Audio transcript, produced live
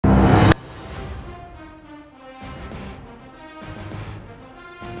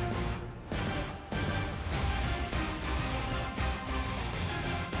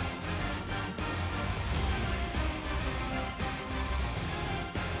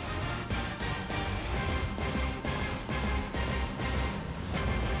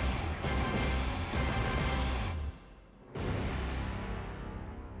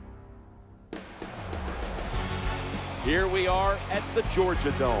Here we are at the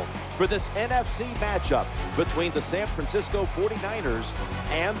Georgia Dome for this NFC matchup between the San Francisco 49ers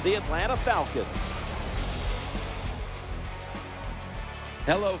and the Atlanta Falcons.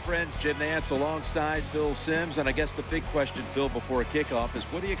 Hello, friends. Jim Nance alongside Phil Simms. And I guess the big question, Phil, before kickoff is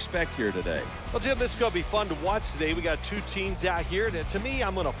what do you expect here today? Well, Jim, this is going to be fun to watch today. We got two teams out here. To me,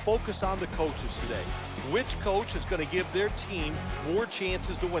 I'm going to focus on the coaches today. Which coach is going to give their team more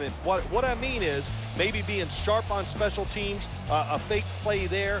chances to win it? What I mean is maybe being sharp on special teams, a fake play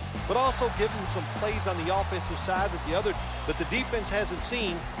there, but also give them some plays on the offensive side that the defense hasn't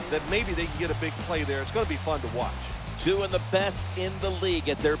seen, that maybe they can get a big play there. It's going to be fun to watch. Two of the best in the league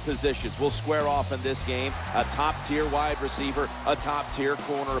at their positions will square off in this game. A top-tier wide receiver, a top-tier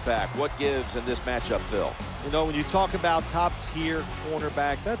cornerback. What gives in this matchup, Phil? You know, when you talk about top-tier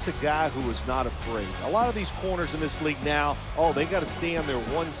cornerback, that's a guy who is not afraid. A lot of these corners in this league now, they got to stay on their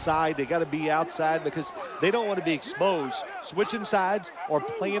one side. They got to be outside because they don't want to be exposed, switching sides or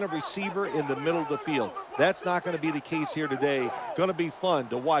playing a receiver in the middle of the field. That's not going to be the case here today. Going to be fun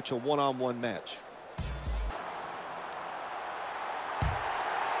to watch a one-on-one match.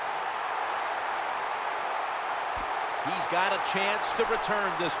 He's got a chance to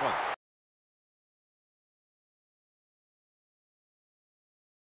return this one.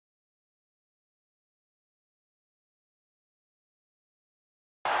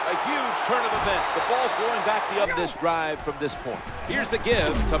 A huge turn of events. The ball's going back the other this drive from this point. Here's the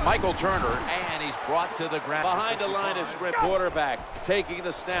give to Michael Turner, and he's brought to the ground. Behind the line of scrimmage, quarterback taking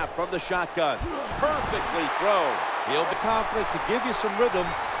the snap from the shotgun. Perfectly thrown. He'll be confidence to give you some rhythm,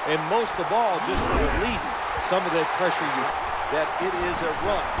 and most of all, just release some of that pressure that it is a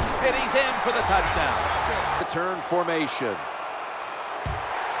run. And he's in for the touchdown. Return formation.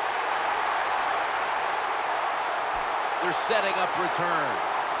 They're setting up return.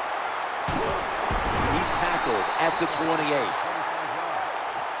 He's tackled at the 28.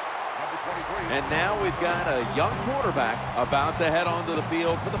 And now we've got a young quarterback about to head onto the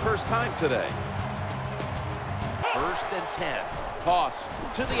field for the first time today. 1st and 10. Toss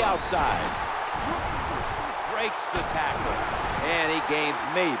to the outside. Breaks the tackle. And he gains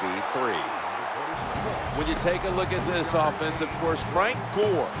maybe 3. When you take a look at this offense, of course, Frank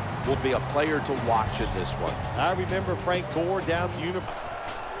Gore will be a player to watch in this one. I remember Frank Gore down the uniform.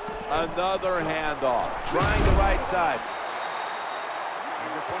 Another handoff. Trying the right side.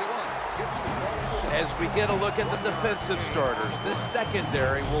 As we get a look at the defensive starters, this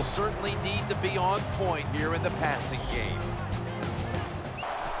secondary will certainly need to be on point here in the passing game.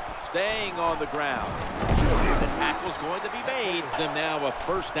 Staying on the ground. The tackle's going to be made. And now a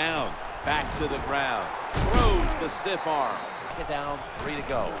first down. Back to the ground. Throws the stiff arm. Get down, 3 to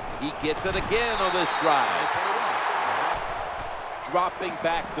go. He gets it again on this drive. Dropping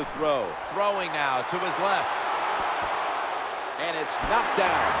back to throw. Throwing now to his left. And it's knocked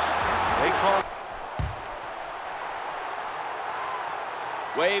down. They call.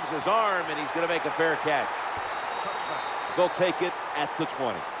 Waves his arm, and he's going to make a fair catch. They'll take it at the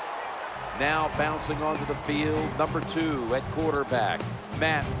 20. Now bouncing onto the field, number 2 at quarterback,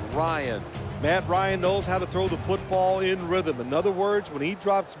 Matt Ryan. Matt Ryan knows how to throw the football in rhythm. In other words, when he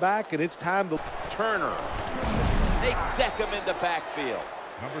drops back and it's time to... Turner. They deck him in the backfield.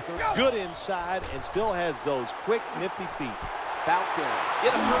 Good inside and still has those quick, nifty feet. Falcons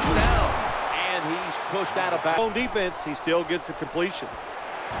get a first down. And he's pushed out of bounds. On defense, he still gets the completion.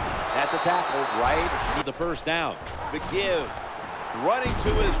 That's a tackle right to the first down. The give. Running to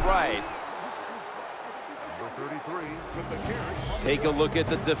his right. Take a look at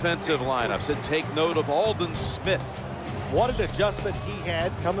the defensive lineups and take note of Aldon Smith. What an adjustment he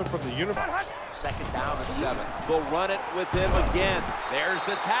had coming from the uniform. 2nd down and 7. They'll run it with him again. There's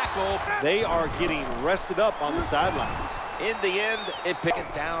the tackle. They are getting rested up on the sidelines. In the end, it picked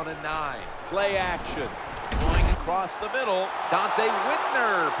it down and 9. Play action. Going across the middle. Dante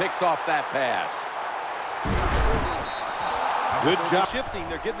Whitner picks off that pass. Good job shifting.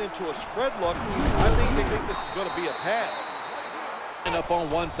 They're getting into a spread look. I think this is going to be a pass. And up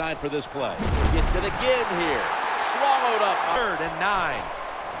on one side for this play. Gets it again here. Swallowed up. 3rd and 9.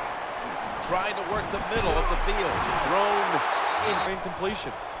 Trying to work the middle of the field. Thrown in.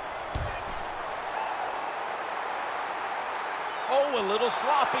 Incompletion. Oh, a little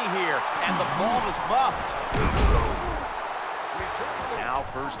sloppy here. And the ball is muffed. Now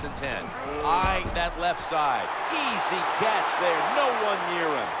 1st and 10. Eyeing that left side. Easy catch there. No one near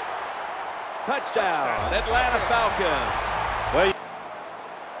him. Touchdown, Atlanta Falcons. Well,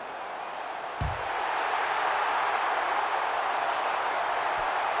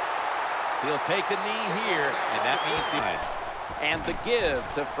 he'll take a knee here, and that means the... And the give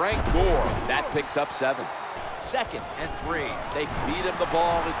to Frank Gore. That picks up 7. 2nd and 3. They feed him the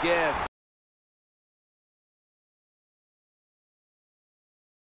ball again.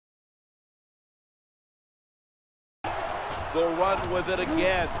 They'll run with it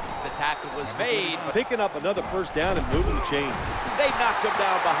again. The tackle was made. Picking up another first down and moving the chains. They knock him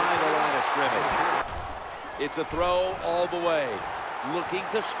down behind the line of scrimmage. It's a throw all the way. Looking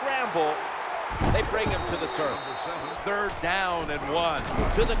to scramble. They bring him to the turf. 3rd down and 1.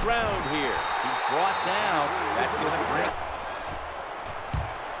 To the ground here. He's brought down. That's going to bring.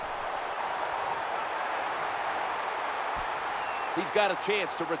 He's got a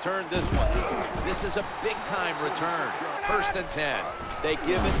chance to return this one. This is a big-time return. 1st and 10. They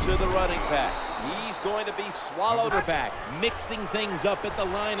give it to the running back. He's going to be swallowed back, mixing things up at the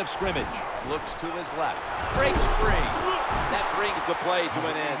line of scrimmage. Looks to his left. Breaks free. That brings the play to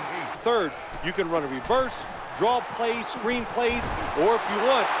an end. 3rd, you can run a reverse, draw plays, screen plays, or if you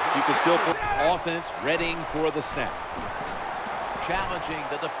want, you can still put offense readying for the snap. Challenging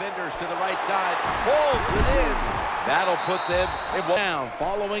the defenders to the right side. Pulls it in. That'll put them down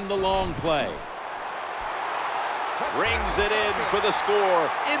following the long play. Brings it in for the score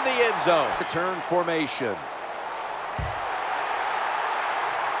in the end zone. Return formation.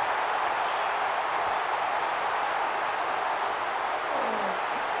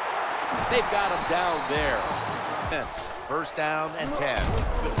 They've got him down there. 1st down and 10.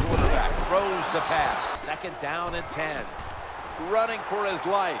 The quarterback throws the pass. 2nd down and 10. Running for his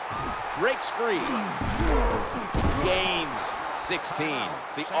life. Breaks free. Gains 16.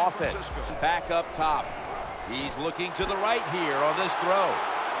 The offense back up top. He's looking to the right here on this throw.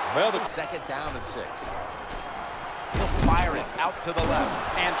 Well, the 2nd down and 6. He'll fire it out to the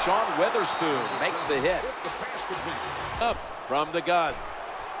left. And Sean Weatherspoon makes the hit. Up from the gun.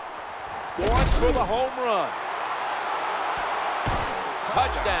 Going for the home run.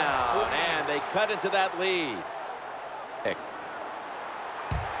 Touchdown. And they cut into that lead.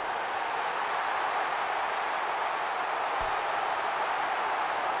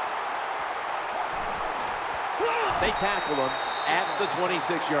 They tackle him at the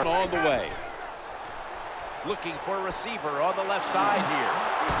 26-yard on the way. Looking for a receiver on the left side here.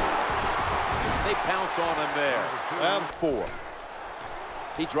 They pounce on him there. 4.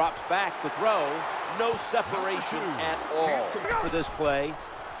 He drops back to throw. No separation at all for this play.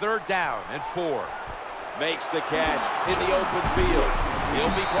 3rd down and 4. Makes the catch in the open field.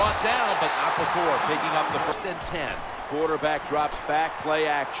 He'll be brought down, but not before picking up the 1st and 10. Quarterback drops back, play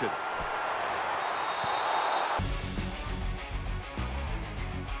action.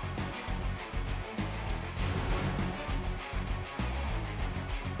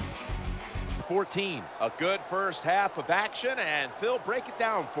 A good first half of action, and Phil, break it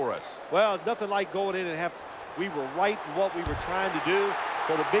down for us. Well, nothing like going in and we were right in what we were trying to do.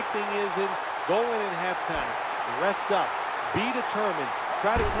 So the big thing is go in at halftime, rest up, be determined,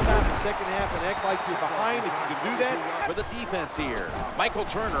 try to come out in the 2nd half and act like you're behind. If you can do that. For the defense here, Michael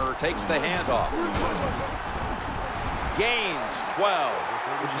Turner takes the handoff. Gains 12.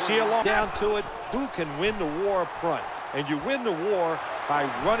 When you see a long down to it, who can win the war up front? And you win the war by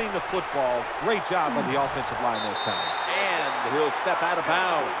running the football. Great job on the offensive line that time. And he'll step out of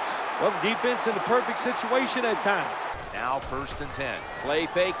bounds. Well, the defense in the perfect situation at time. Now 1st and 10. Play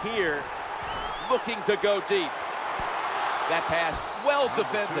fake here. Looking to go deep. That pass well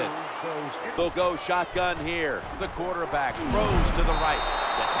defended. They'll go shotgun here. The quarterback throws to the right.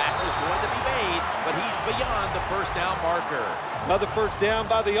 The tackle's going to be made, but he's beyond the 1st down marker. Another 1st down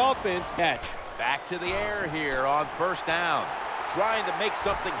by the offense. Catch. Back to the air here on 1st down. Trying to make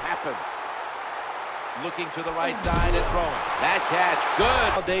something happen. Looking to the right side and throwing. That catch, good.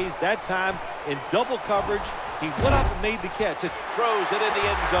 Nowadays, that time in double coverage, he went up and made the catch. It throws it in the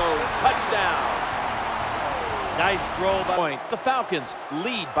end zone. Touchdown. Nice throw by the Falcons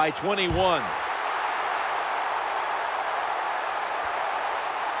lead by 21.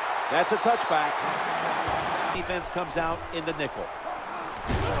 That's a touchback. Defense comes out in the nickel.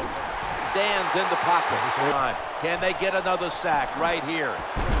 Stands in the pocket. Can they get another sack right here?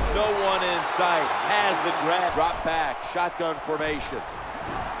 No one in sight. Has the grab. Drop back. Shotgun formation.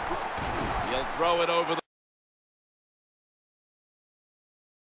 He'll throw it over the.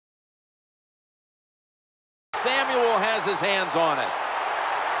 Samuel has his hands on it.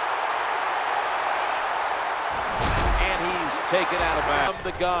 And he's taken out of bounds.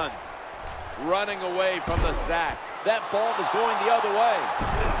 From the gun. Running away from the sack. That ball is going the other way.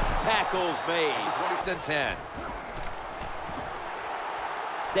 Tackles made. 1st and 10.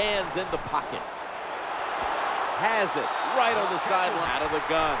 Stands in the pocket. Has it right on the sideline. Out of the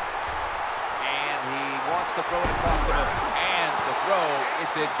gun. And he wants to throw it across the middle. And the throw,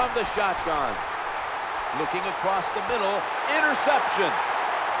 it's in from the shotgun. Looking across the middle, interception.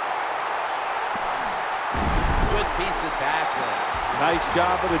 Good piece of tackling. Nice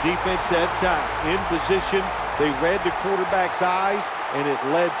job of the defense that time. In position, they read the quarterback's eyes, and it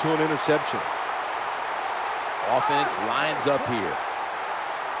led to an interception. Offense lines up here.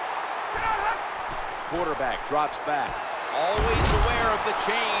 Quarterback drops back. Always aware of the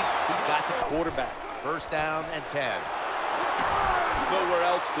change. He's got the quarterback. First down and 10. Nowhere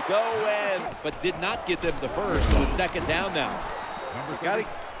else to go, but did not get them the first, so it's second down now.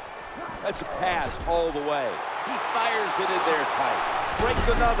 That's a pass all the way. He fires it in there tight. Breaks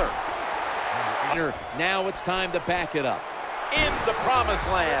another. Now it's time to back it up. In the promised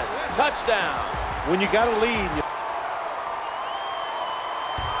land. Touchdown. When you got a lead,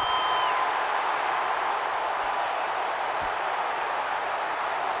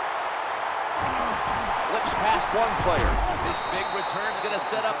 Slips past one player. This big return's going to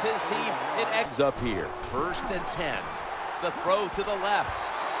set up his team. It eggs up here. First and 10. The throw to the left.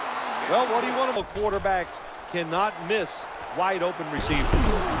 well, what do you want? Quarterbacks cannot miss wide open receivers.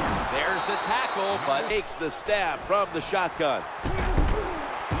 There's the tackle, but takes the stab from the shotgun.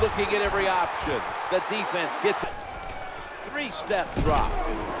 Looking at every option. The defense gets it. Three-step drop.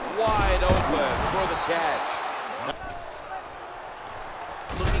 Wide open for the catch.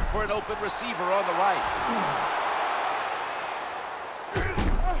 Looking for an open receiver on the right.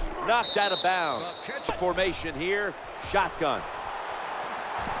 Knocked out of bounds. Formation here. Shotgun.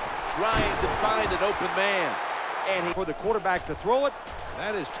 Trying to find an open man. And For the quarterback to throw it,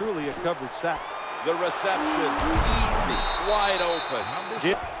 that is truly a covered sack. the reception. Easy. Wide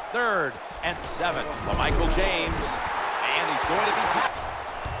open. Third and 7. Michael James. And he's going to be tapped.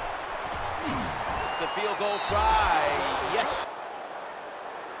 The field goal try. Yes.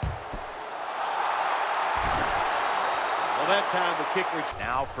 Well, that time the kick return.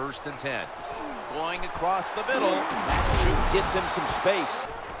 Now first and 10. Going across the middle. That shoot gets him some space.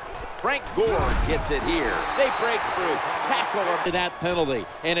 Frank Gore gets it here. They break through. Tackle him. That penalty.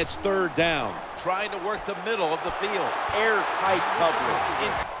 And it's third down. Trying to work the middle of the field. Airtight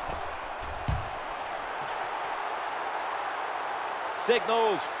coverage.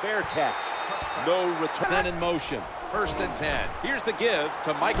 Signals fair catch. No return. Sent in motion. First and 10. Here's the give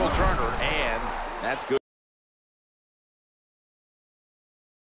to Michael Turner. And that's good.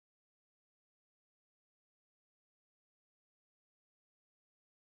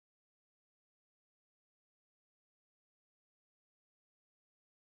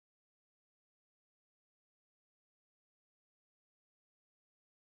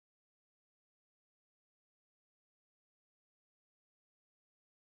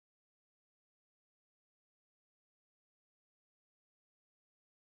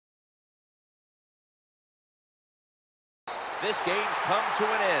 This game's come to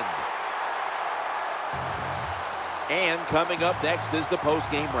an end. And coming up next is the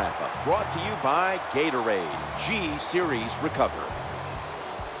post-game wrap-up. Brought to you by Gatorade. G-Series Recover.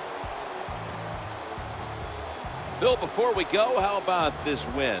 Phil, before we go, how about this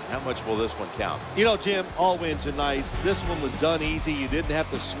win? How much will this one count? You know, Jim, all wins are nice. This one was done easy. You didn't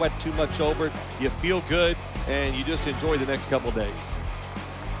have to sweat too much over it. You feel good, and you just enjoy the next couple days.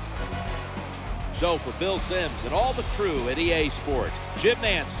 So for Bill Sims and all the crew at EA Sports, Jim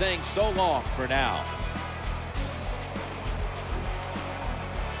Nance saying so long for now.